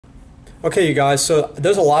Okay, you guys, so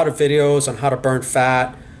there's a lot of videos on how to burn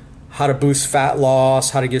fat, how to boost fat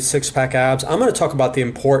loss, how to get six-pack abs. I'm going to talk about the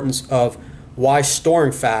importance of why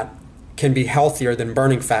storing fat can be healthier than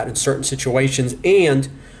burning fat in certain situations, and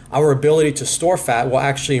our ability to store fat will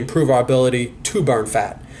actually improve our ability to burn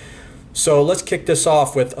fat. So let's kick this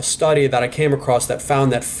off with a study that I came across that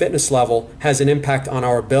found that fitness level has an impact on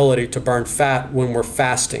our ability to burn fat when we're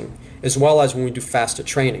fasting, as well as when we do fasted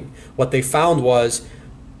training. What they found was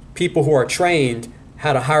people who are trained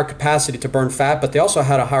had a higher capacity to burn fat, but they also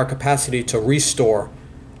had a higher capacity to restore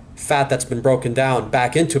fat that's been broken down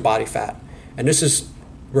back into body fat. And this is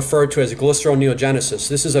referred to as glyceroneogenesis.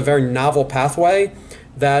 This is a very novel pathway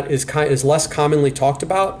that is less commonly talked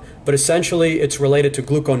about, but essentially it's related to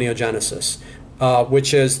gluconeogenesis,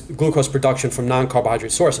 which is glucose production from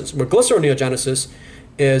non-carbohydrate sources. Where glyceroneogenesis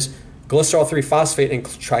is glycerol 3-phosphate and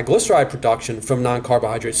triglyceride production from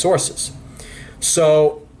non-carbohydrate sources.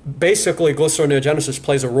 So basically, glyceroneogenesis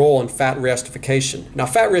plays a role in fat reestification. Now,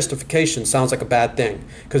 fat reestification sounds like a bad thing,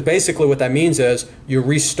 because basically what that means is you're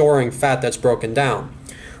restoring fat that's broken down.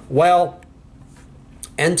 Well,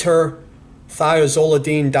 enter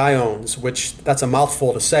thiazolidinediones, which that's a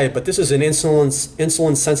mouthful to say, but this is an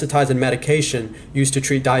insulin-sensitizing medication used to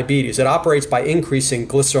treat diabetes. It operates by increasing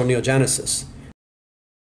glyceroneogenesis.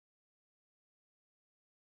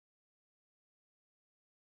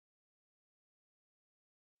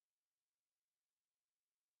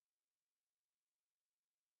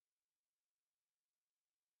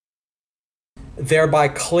 Thereby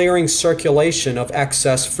clearing circulation of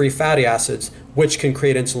excess free fatty acids, which can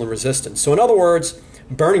create insulin resistance. So in other words,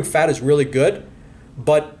 burning fat is really good,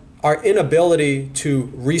 but our inability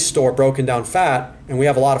to restore broken down fat, and we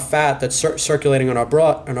have a lot of fat that's circulating in our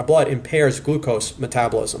blood, impairs glucose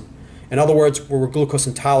metabolism. In other words, we're glucose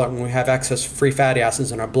intolerant when we have excess free fatty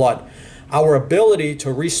acids in our blood. Our ability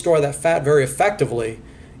to restore that fat very effectively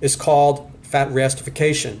is called fat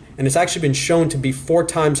reestification, and it's actually been shown to be 4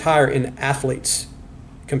 times higher in athletes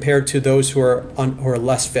compared to those who are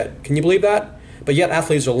less fit. Can you believe that? But yet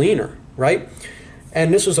athletes are leaner, right?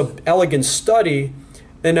 And this was an elegant study.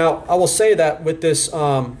 And now I will say that with this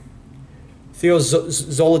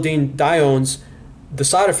thiazolidinediones, the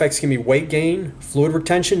side effects can be weight gain, fluid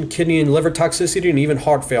retention, kidney and liver toxicity, and even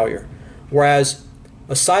heart failure. Whereas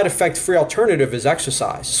a side effect-free alternative is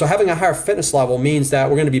exercise. So having a higher fitness level means that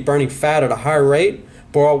we're going to be burning fat at a higher rate,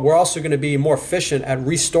 but we're also going to be more efficient at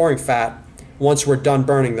restoring fat once we're done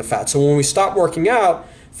burning the fat. So when we stop working out,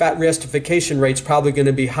 fat reestification rate's probably going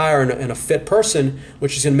to be higher in a fit person,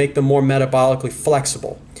 which is going to make them more metabolically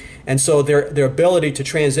flexible. And so their ability to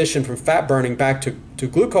transition from fat burning back to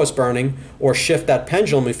glucose burning, or shift that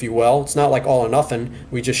pendulum, if you will, it's not like all or nothing,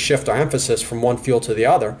 we just shift our emphasis from one fuel to the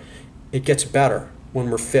other, it gets better when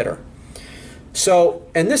we're fitter. So,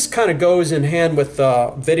 and this kind of goes in hand with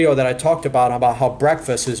the video that I talked about how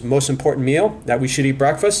breakfast is the most important meal, that we should eat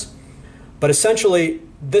breakfast. But essentially,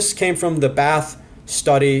 this came from the Bath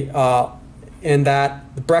study in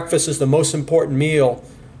that breakfast is the most important meal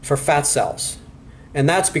for fat cells. And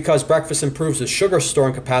that's because breakfast improves the sugar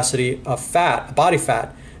storing capacity of fat, body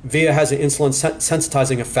fat, via has an insulin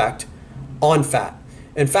sensitizing effect on fat.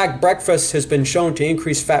 In fact, breakfast has been shown to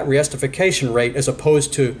increase fat reestification rate as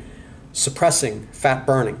opposed to suppressing fat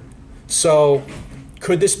burning. So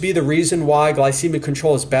could this be the reason why glycemic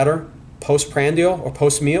control is better postprandial or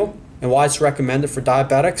post-meal, and why it's recommended for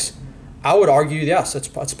diabetics? I would argue yes,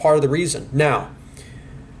 that's part of the reason. Now,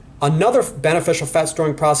 another beneficial fat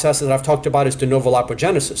storing process that I've talked about is de novo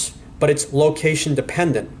lipogenesis, but it's location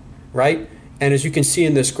dependent, right? And as you can see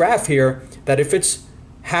in this graph here, that if it's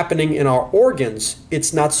happening in our organs,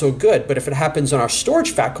 it's not so good. But if it happens in our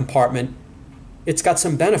storage fat compartment, it's got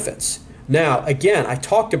some benefits. Now, again, I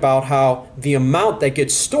talked about how the amount that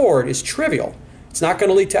gets stored is trivial. It's not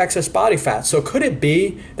going to lead to excess body fat. So could it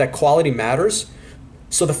be that quality matters?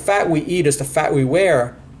 So the fat we eat is the fat we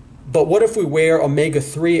wear, but what if we wear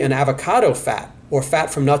omega-3 and avocado fat, or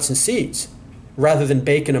fat from nuts and seeds, rather than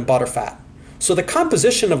bacon and butter fat? So the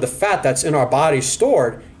composition of the fat that's in our body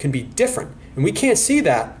stored can be different. And we can't see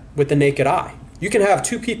that with the naked eye. You can have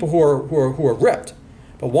 2 people who are ripped,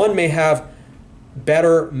 but one may have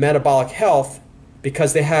better metabolic health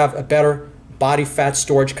because they have a better body fat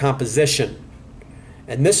storage composition.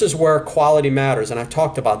 And this is where quality matters, and I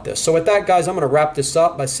talked about this. So with that, guys, I'm going to wrap this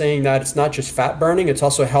up by saying that it's not just fat burning, it's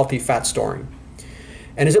also healthy fat storing.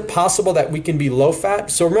 And is it possible that we can be low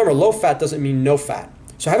fat? So remember, low fat doesn't mean no fat.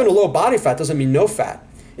 So having a low body fat doesn't mean no fat.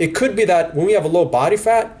 It could be that when we have a low body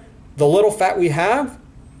fat, the little fat we have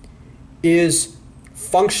is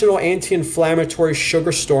functional anti-inflammatory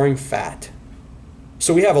sugar storing fat.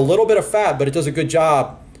 So we have a little bit of fat, but it does a good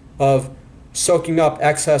job of soaking up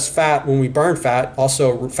excess fat when we burn fat,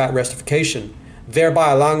 also fat restification,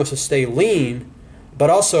 thereby allowing us to stay lean, but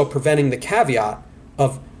also preventing the caveat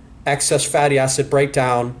of excess fatty acid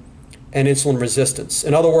breakdown and insulin resistance.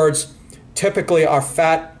 In other words, typically our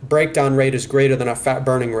fat breakdown rate is greater than our fat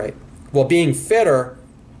burning rate. Well, being fitter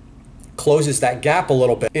closes that gap a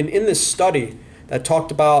little bit. And in this study that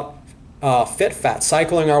talked about fit fat,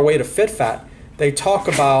 cycling our way to fit fat, they talk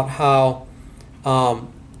about how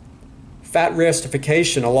fat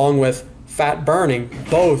restification along with fat burning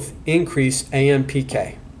both increase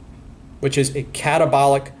AMPK, which is a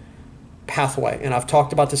catabolic pathway. And I've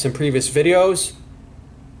talked about this in previous videos,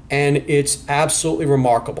 and it's absolutely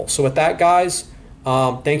remarkable. So with that, guys,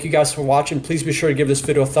 thank you guys for watching. Please be sure to give this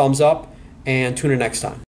video a thumbs up and tune in next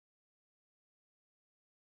time.